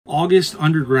August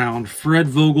Underground, Fred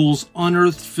Vogel's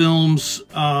Unearthed films.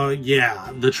 Yeah,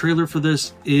 the trailer for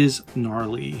this is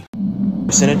gnarly.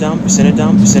 Percent dumb, percent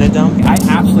dumb, percent dumb. I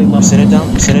absolutely love percent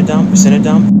dumb, percent dumb, percent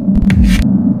dumb.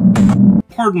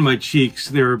 Pardon my cheeks,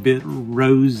 they're a bit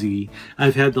rosy.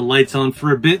 I've had the lights on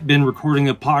for a bit, been recording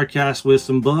a podcast with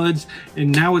some buds,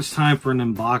 and now it's time for an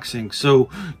unboxing. So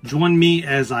join me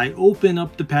as I open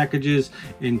up the packages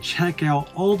and check out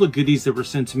all the goodies that were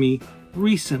sent to me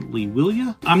recently, will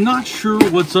ya? I'm not sure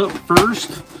what's up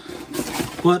first,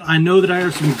 but I know that I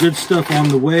have some good stuff on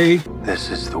the way.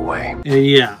 This is the way. And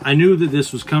yeah, I knew that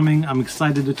this was coming. I'm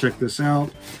excited to check this out.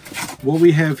 What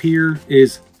we have here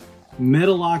is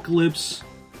Metalocalypse,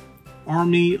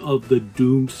 Army of the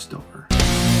Doomstar.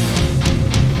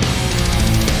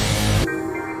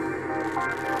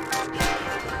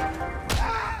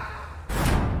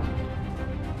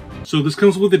 So this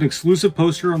comes with an exclusive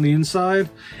poster on the inside,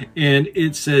 and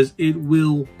it says it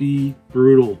will be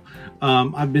brutal.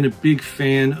 I've been a big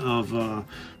fan of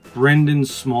Brendan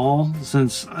Small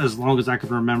since as long as I can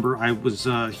remember. I was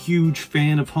a huge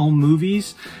fan of home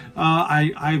movies.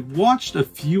 I've watched a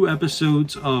few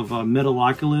episodes of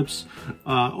Metalocalypse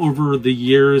over the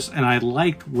years, and I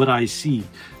like what I see.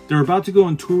 They're about to go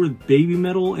on tour with Baby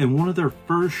Metal, and one of their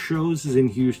first shows is in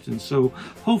Houston, so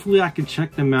hopefully I can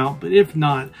check them out. But if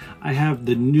not, I have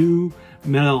the new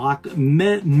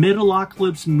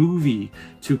Metalocalypse movie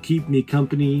to keep me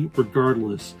company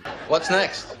regardless. What's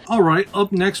next? All right,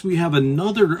 up next we have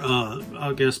another,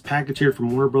 I guess, package here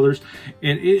from Warner Brothers,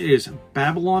 and it is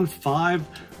Babylon 5,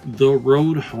 The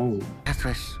Road Home.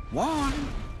 Zathras won,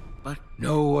 but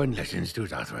no one listens to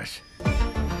Zathras.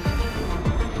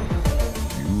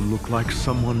 You look like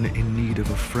someone in need of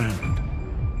a friend.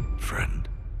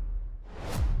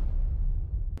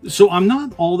 So I'm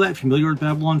not all that familiar with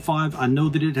Babylon 5. I know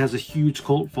that it has a huge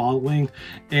cult following,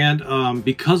 and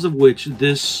because of which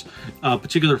this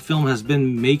particular film has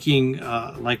been making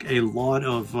like a lot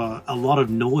of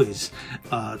noise.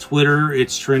 Twitter,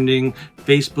 it's trending.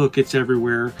 Facebook, it's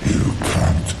everywhere. You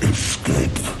can't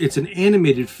escape. It's an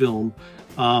animated film.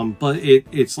 But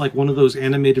it's like one of those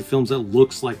animated films that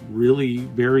looks like really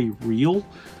very real.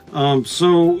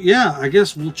 So yeah, I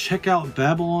guess we'll check out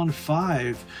Babylon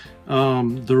 5,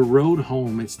 The Road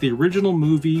Home. It's the original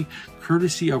movie,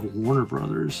 courtesy of Warner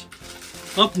Brothers.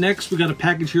 Up next, we got a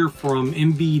package here from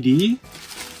MVD.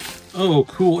 Oh,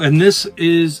 cool. And this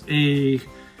is a...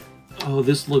 Oh,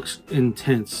 this looks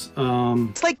intense.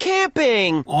 It's like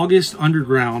camping. August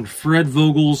Underground, Fred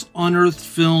Vogel's Unearthed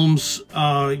films.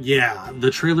 Yeah,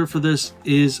 the trailer for this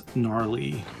is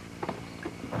gnarly.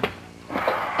 You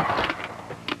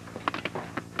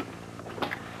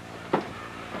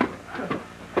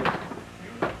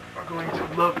are going to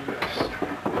love this.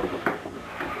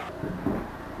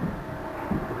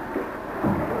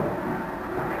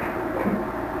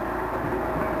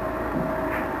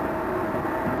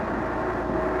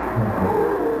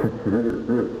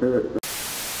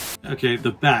 Okay,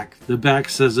 the back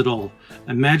says it all.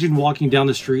 Imagine walking down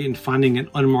the street and finding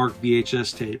an unmarked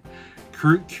VHS tape.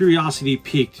 Curiosity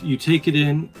piqued. You take it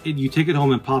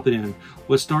home and pop it in.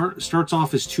 What starts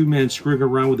off as two men screwing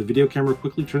around with a video camera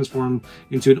quickly transformed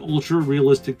into an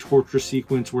ultra-realistic torture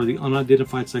sequence where the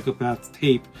unidentified psychopaths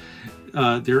tape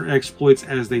their exploits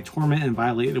as they torment and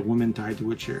violate a woman tied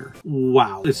to a chair.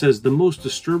 Wow. It says the most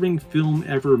disturbing film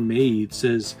ever made,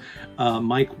 says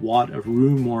Mike Watt of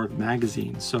Rumor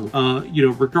magazine. So, you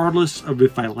know, regardless of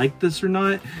if I like this or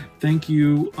not, thank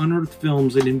you Unearthed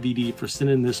Films and MVD for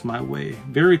sending this my way.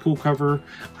 Very cool cover.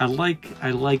 I like it. I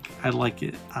like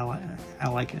it.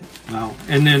 Wow.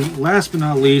 And then last but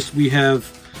not least, we have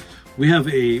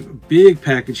a big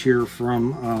package here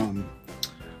from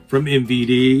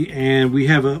MVD, and we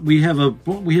have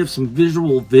some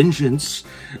visual vengeance.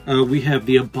 We have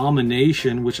The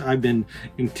Abomination, which I've been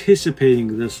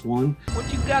anticipating this one.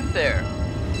 What you got there?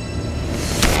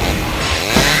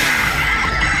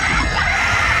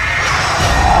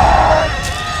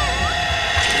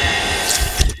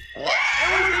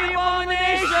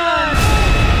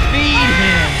 Feed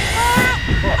him.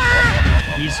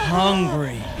 He's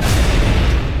hungry.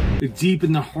 Deep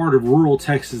in the heart of rural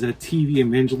Texas, a TV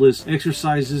evangelist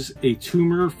exorcises a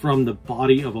tumor from the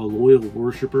body of a loyal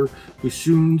worshiper who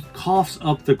soon coughs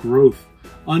up the growth.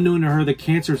 Unknown to her, the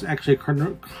cancer is actually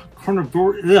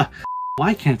carnivore. Ugh.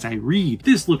 Why can't I read?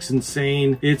 This looks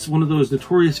insane. It's one of those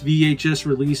notorious VHS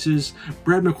releases.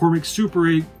 Brad McCormick's Super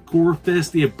 8 Gore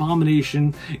Fest, The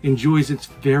Abomination, enjoys its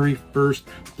very first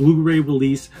Blu-ray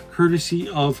release, courtesy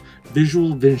of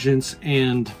Visual Vengeance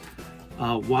and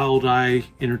Wild Eye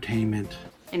Entertainment.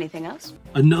 Anything else?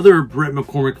 Another Brett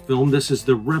McCormick film. This is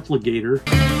The Replicator.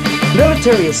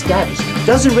 Military establishment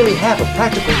doesn't really have a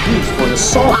practical use for an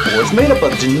assault force made up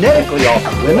of genetically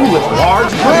altered women with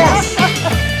large breasts.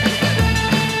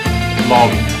 Mom.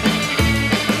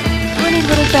 Pretty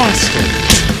little bastard.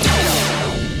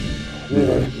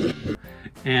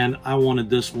 And I wanted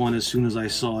this one as soon as I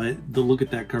saw it. Look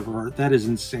at that cover art. That is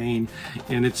insane.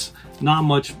 And it's not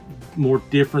much more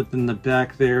different than the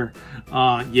back there.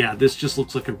 Yeah, this just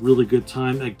looks like a really good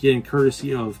time. Again,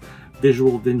 courtesy of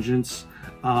Visual Vengeance.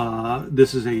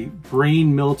 This is a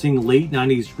brain-melting late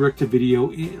 90s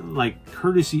direct-to-video, like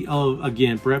courtesy of,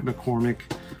 again, Brett McCormick.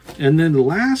 And then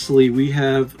lastly, we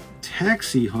have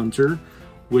Taxi Hunter,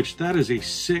 which that is a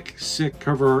sick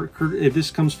cover art.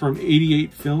 This comes from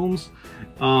 88 Films.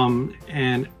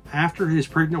 And after his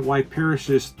pregnant wife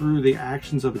perishes through the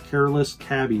actions of a careless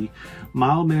cabbie,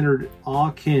 mild-mannered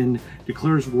Kin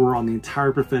declares war on the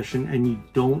entire profession, and you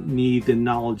don't need the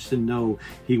knowledge to know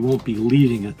he won't be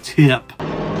leaving a tip.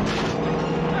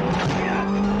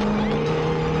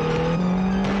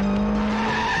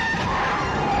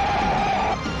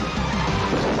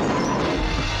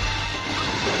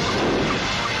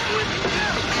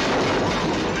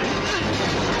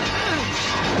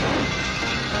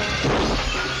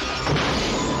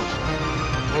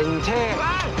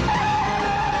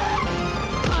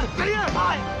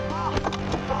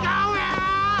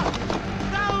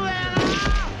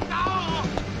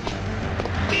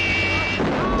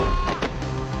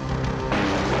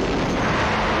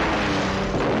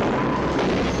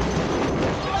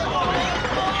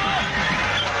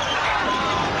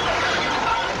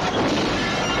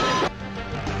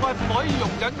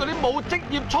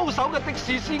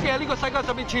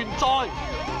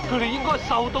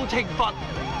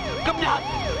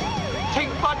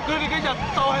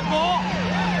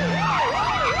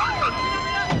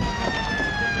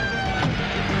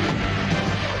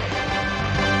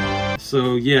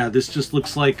 So yeah, this just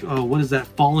looks like, what is that,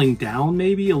 Falling Down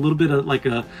maybe? A little bit of like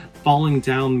a Falling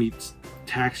Down meets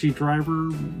Taxi Driver,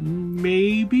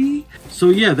 maybe? So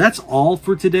yeah, that's all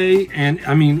for today. And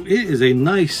I mean, it is a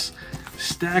nice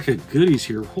stack of goodies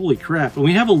here. Holy crap. And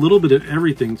we have a little bit of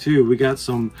everything too. We got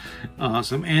some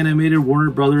animated Warner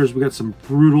Brothers. We got some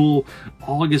brutal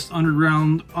August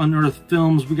Underground Unearthed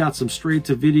films. We got some straight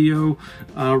to video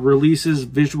releases,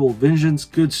 Visual Vengeance,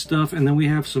 good stuff. And then we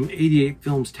have some 88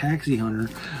 Films Taxi Hunter.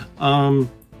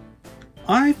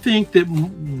 I think that,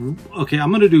 okay, I'm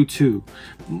going to do two.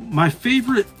 One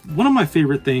of my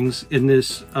favorite things in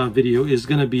this video is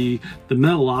going to be the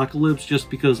Metalocalypse, just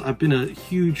because I've been a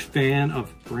huge fan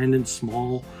of Brandon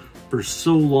Small for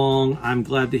so long. I'm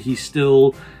glad that he's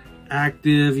still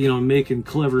active, you know, making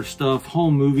clever stuff.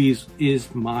 Home movies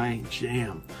is my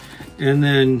jam. And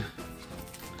then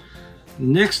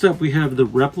next up we have the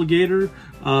Replicator.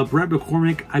 Brett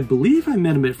McCormick, I believe I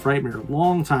met him at Frightmare a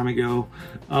long time ago.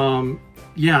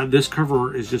 Yeah, this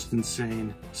cover is just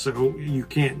insane, so you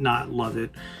can't not love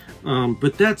it.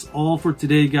 But that's all for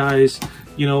today, guys.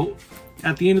 You know,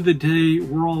 at the end of the day,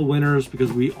 we're all winners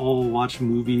because we all watch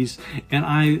movies, and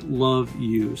I love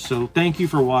you. So thank you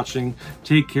for watching.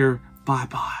 Take care.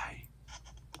 Bye-bye.